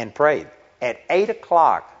and prayed. At 8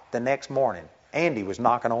 o'clock the next morning, Andy was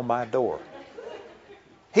knocking on my door.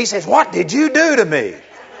 He says, what did you do to me?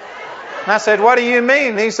 And I said, what do you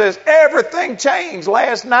mean? He says, everything changed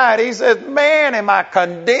last night. He says, man, am I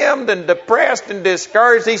condemned and depressed and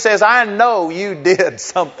discouraged? He says, I know you did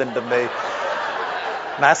something to me.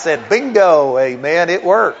 And I said, bingo, amen, it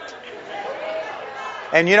worked.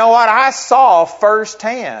 And you know what? I saw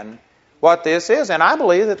firsthand what this is. And I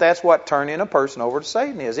believe that that's what turning a person over to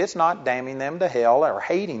Satan is. It's not damning them to hell or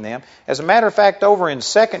hating them. As a matter of fact, over in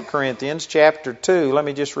 2 Corinthians chapter 2, let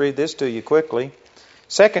me just read this to you quickly.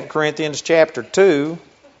 2 Corinthians chapter 2,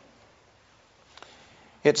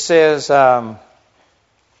 it says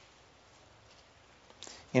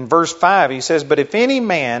in verse 5, he says, but if any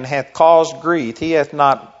man hath caused grief, he hath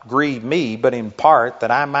not grieved me, but in part,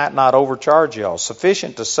 that I might not overcharge y'all.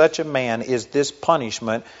 Sufficient to such a man is this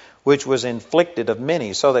punishment, which was inflicted of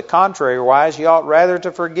many, so that contrariwise ye ought rather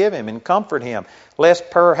to forgive him and comfort him,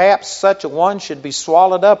 lest perhaps such a one should be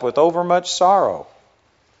swallowed up with overmuch sorrow.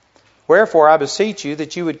 Wherefore I beseech you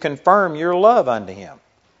that you would confirm your love unto him.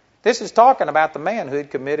 This is talking about the man who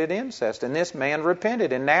had committed incest, and this man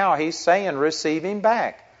repented, and now he's saying, receive him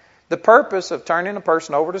back. The purpose of turning a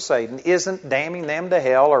person over to Satan isn't damning them to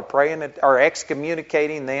hell or praying or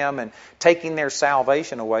excommunicating them and taking their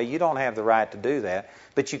salvation away. You don't have the right to do that.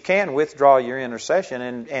 But you can withdraw your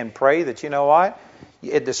intercession and pray that, you know what?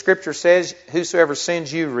 The Scripture says, whosoever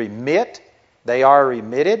sins you remit, they are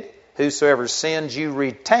remitted. Whosoever sins you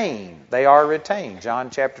retain, they are retained. John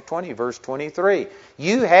chapter 20, verse 23.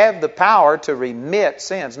 You have the power to remit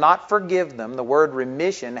sins, not forgive them. The word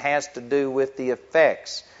remission has to do with the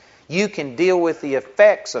effects. You can deal with the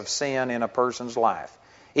effects of sin in a person's life.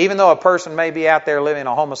 Even though a person may be out there living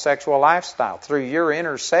a homosexual lifestyle, through your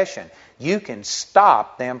intercession, you can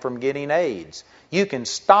stop them from getting AIDS. You can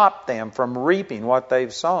stop them from reaping what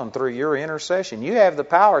they've sown through your intercession. You have the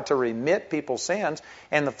power to remit people's sins,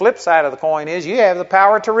 and the flip side of the coin is you have the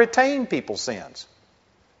power to retain people's sins.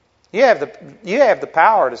 You have the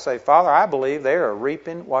power to say, Father, I believe they are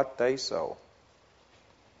reaping what they sow.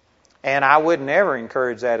 And I would never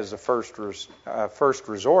encourage that as a first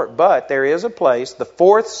resort, but there is a place. The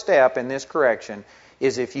fourth step in this correction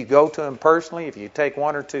is if you go to them personally, if you take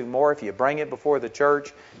one or two more, if you bring it before the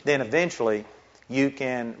church, then eventually you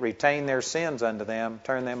can retain their sins unto them,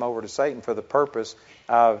 turn them over to Satan for the purpose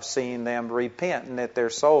of seeing them repent and that their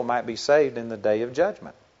soul might be saved in the day of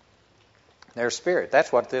judgment. Their spirit.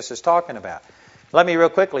 That's what this is talking about. Let me real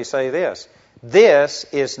quickly say this. This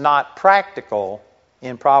is not practical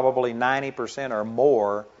in probably 90% or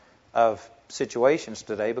more of situations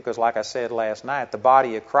today because, like I said last night, the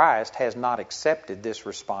body of Christ has not accepted this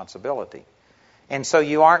responsibility. And so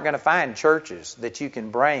you aren't going to find churches that you can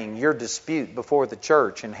bring your dispute before the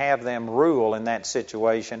church and have them rule in that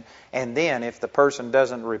situation. And then if the person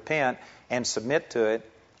doesn't repent and submit to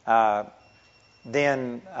it,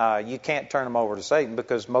 then you can't turn them over to Satan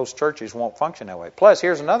because most churches won't function that way. Plus,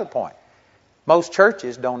 here's another point. Most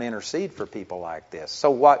churches don't intercede for people like this.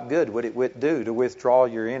 So what good would it do to withdraw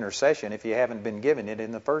your intercession if you haven't been given it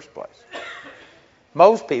in the first place?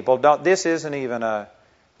 Most people don't. This isn't even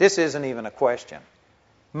a question.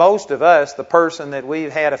 Most of us, the person that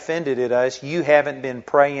we've had offended at us, you haven't been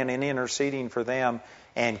praying and interceding for them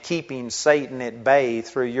and keeping Satan at bay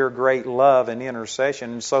through your great love and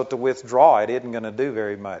intercession. And so to withdraw it isn't going to do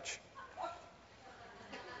very much.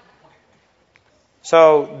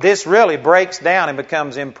 So this really breaks down and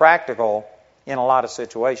becomes impractical in a lot of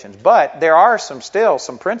situations. But there are still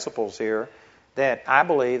some principles here that I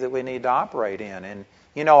believe that we need to operate in. And,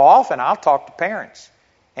 often I'll talk to parents.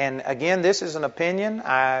 And again, this is an opinion.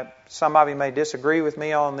 Some of you may disagree with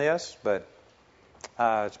me on this, but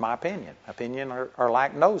it's my opinion. Opinions are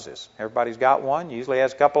like noses. Everybody's got one. Usually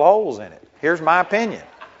has a couple of holes in it. Here's my opinion.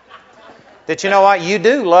 That you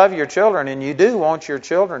do love your children and you do want your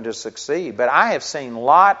children to succeed. But I have seen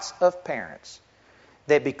lots of parents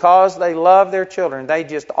that because they love their children,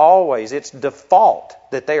 it's default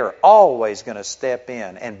that they are always going to step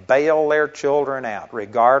in and bail their children out,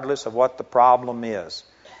 regardless of what the problem is.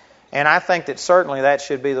 And I think that certainly that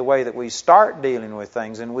should be the way that we start dealing with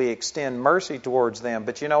things and we extend mercy towards them.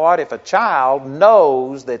 But you know what? If a child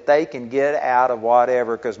knows that they can get out of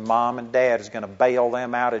whatever because mom and dad is going to bail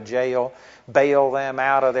them out of jail, bail them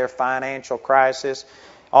out of their financial crisis,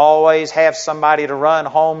 always have somebody to run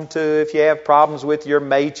home to. If you have problems with your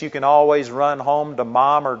mates, you can always run home to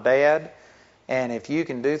mom or dad. And if you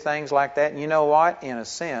can do things like that, you know what? In a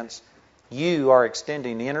sense, you are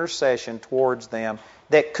extending intercession towards them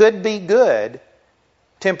that could be good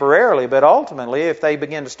temporarily, but ultimately, if they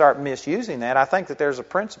begin to start misusing that, I think that there's a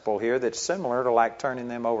principle here that's similar to like turning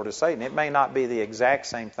them over to Satan. It may not be the exact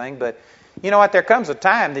same thing, but you know what? There comes a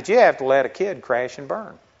time that you have to let a kid crash and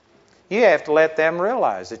burn. You have to let them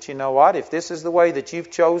realize that, you know what? If this is the way that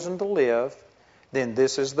you've chosen to live, then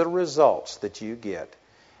this is the results that you get.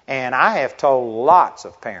 And I have told lots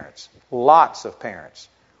of parents,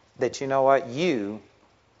 that, you know what? You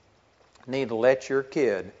need to let your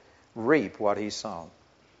kid reap what he's sown.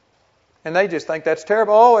 And they just think that's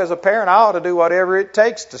terrible. Oh, as a parent, I ought to do whatever it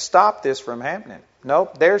takes to stop this from happening.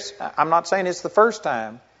 Nope, I'm not saying it's the first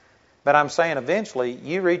time, but I'm saying eventually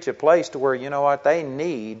you reach a place to where, you know what, they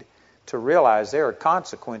need to realize there are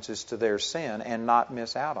consequences to their sin and not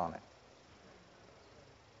miss out on it.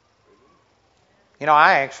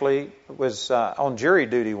 I actually was on jury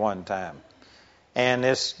duty one time. And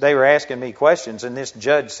they were asking me questions, and this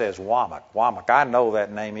judge says, Womack, I know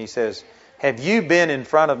that name. He says, have you been in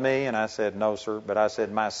front of me? And I said, no, sir. But I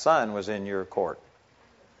said, my son was in your court.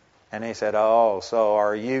 And he said, oh, so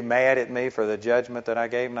are you mad at me for the judgment that I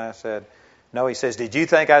gave? And I said, no. He says, did you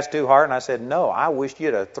think I was too hard? And I said, no, I wished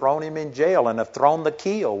you'd have thrown him in jail and have thrown the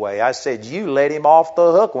key away. I said, you let him off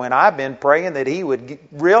the hook when I've been praying that he would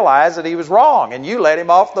realize that he was wrong, and you let him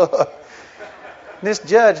off the hook. This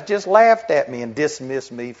judge just laughed at me and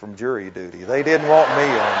dismissed me from jury duty. They didn't want me on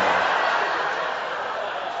there.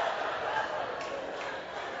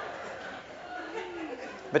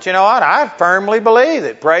 But you know what? I firmly believe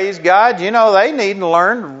that, praise God, they need to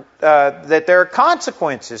learn that there are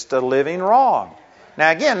consequences to living wrong.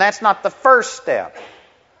 Now again, that's not the first step.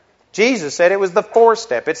 Jesus said it was the fourth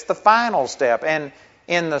step. It's the final step. And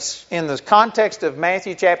in the context of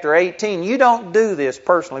Matthew chapter 18, you don't do this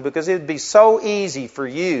personally because it would be so easy for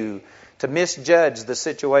you to misjudge the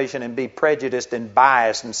situation and be prejudiced and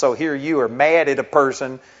biased. And so here you are mad at a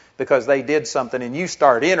person because they did something, and you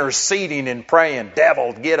start interceding and praying,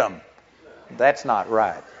 devil, get them. That's not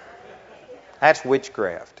right. That's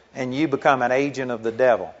witchcraft. And you become an agent of the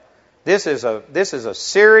devil. This is a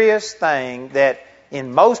serious thing that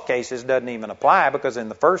in most cases doesn't even apply, because in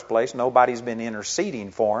the first place, nobody's been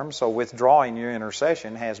interceding for them, so withdrawing your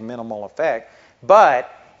intercession has minimal effect.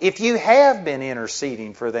 But if you have been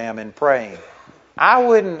interceding for them and praying, I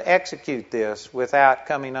wouldn't execute this without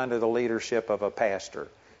coming under the leadership of a pastor.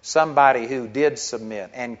 Somebody who did submit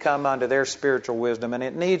and come under their spiritual wisdom, and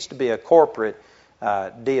it needs to be a corporate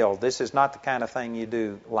deal. This is not the kind of thing you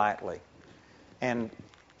do lightly. And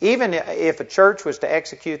even if a church was to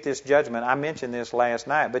execute this judgment, I mentioned this last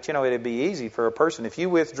night, but it'd be easy for a person, if you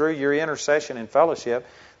withdrew your intercession and fellowship,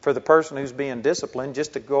 for the person who's being disciplined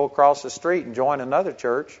just to go across the street and join another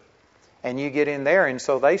church, and you get in there, and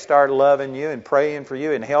so they start loving you and praying for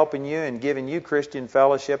you and helping you and giving you Christian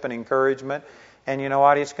fellowship and encouragement. And you know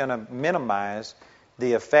what? It's going to minimize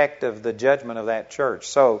the effect of the judgment of that church.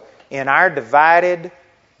 So in our divided,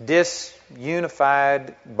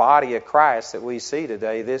 disunified body of Christ that we see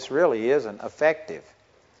today, this really isn't effective.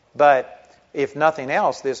 But if nothing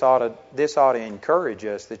else, this ought to encourage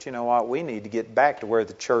us that, you know what, we need to get back to where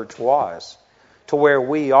the church was, to where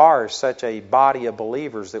we are such a body of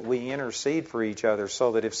believers that we intercede for each other,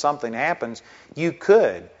 so that if something happens, you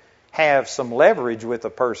could have some leverage with a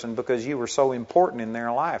person because you were so important in their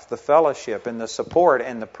life. The fellowship and the support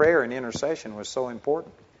and the prayer and intercession was so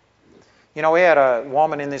important. We had a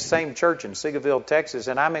woman in this same church in Seagoville, Texas,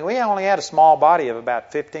 and we only had a small body of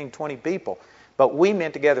about 15, 20 people, but we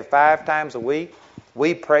met together 5 times a week.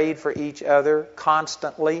 We prayed for each other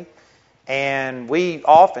constantly, and we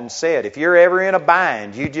often said, if you're ever in a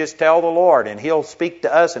bind, you just tell the Lord, and He'll speak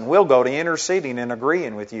to us, and we'll go to interceding and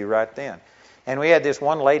agreeing with you right then. And we had this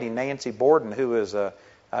one lady, Nancy Borden, who was a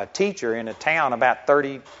teacher in a town about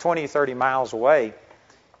 20, 30 miles away.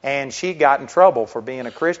 And she got in trouble for being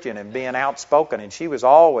a Christian and being outspoken. And she was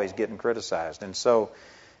always getting criticized. And so,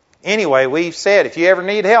 anyway, we said, if you ever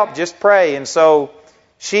need help, just pray. And so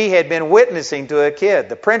she had been witnessing to a kid.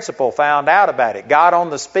 The principal found out about it, got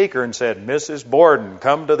on the speaker and said, Mrs. Borden,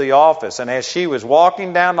 come to the office. And as she was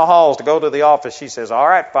walking down the halls to go to the office, she says, all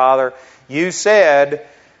right, Father, you said...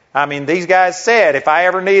 these guys said, if I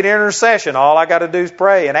ever need intercession, all I got to do is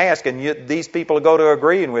pray and ask, and these people will go to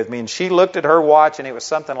agreeing with me. And she looked at her watch, and it was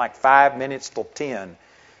something like 5 minutes till 10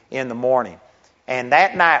 in the morning. And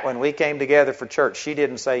that night when we came together for church, she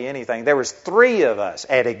didn't say anything. There was 3 of us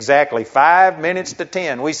at exactly 5 minutes to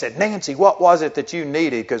 10. We said, Nancy, what was it that you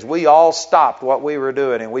needed? Because we all stopped what we were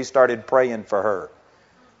doing, and we started praying for her.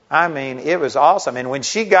 It was awesome. And when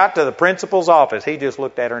she got to the principal's office, he just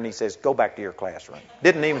looked at her and he says, go back to your classroom.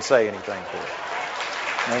 Didn't even say anything to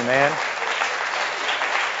her. Amen.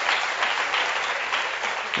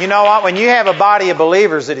 You know what? When you have a body of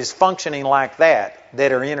believers that is functioning like that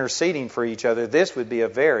are interceding for each other, this would be a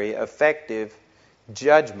very effective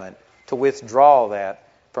judgment to withdraw that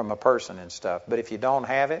from a person and stuff. But if you don't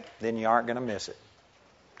have it, then you aren't going to miss it.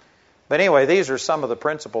 But anyway, these are some of the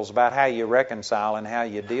principles about how you reconcile and how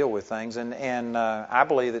you deal with things. And I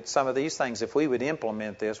believe that some of these things, if we would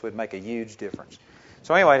implement this, would make a huge difference.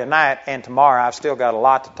 So anyway, tonight and tomorrow, I've still got a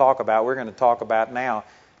lot to talk about. We're going to talk about now.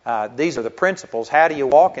 These are the principles. How do you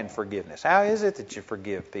walk in forgiveness? How is it that you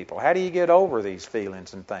forgive people? How do you get over these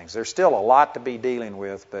feelings and things? There's still a lot to be dealing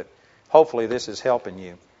with, but hopefully this is helping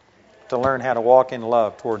you to learn how to walk in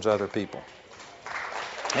love towards other people.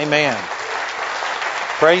 Amen.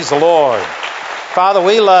 Praise the Lord. Father,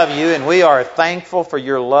 we love you and we are thankful for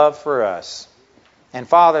your love for us. And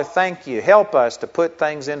Father, thank you. Help us to put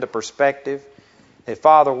things into perspective. That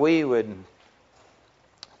Father, we would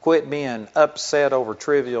quit being upset over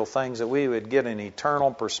trivial things, that we would get an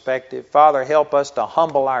eternal perspective. Father, help us to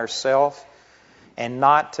humble ourselves and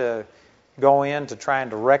not to go into trying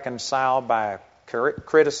to reconcile by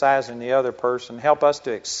criticizing the other person. Help us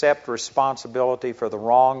to accept responsibility for the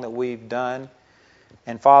wrong that we've done.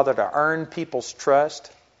 And Father, to earn people's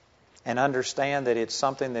trust and understand that it's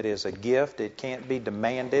something that is a gift. It can't be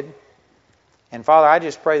demanded. And Father, I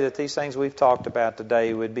just pray that these things we've talked about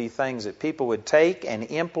today would be things that people would take and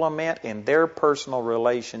implement in their personal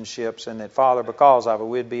relationships, and that, Father, because of it,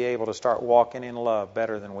 we'd be able to start walking in love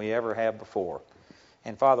better than we ever have before.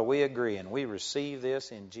 And Father, we agree and we receive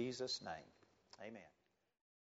this in Jesus' name. Amen.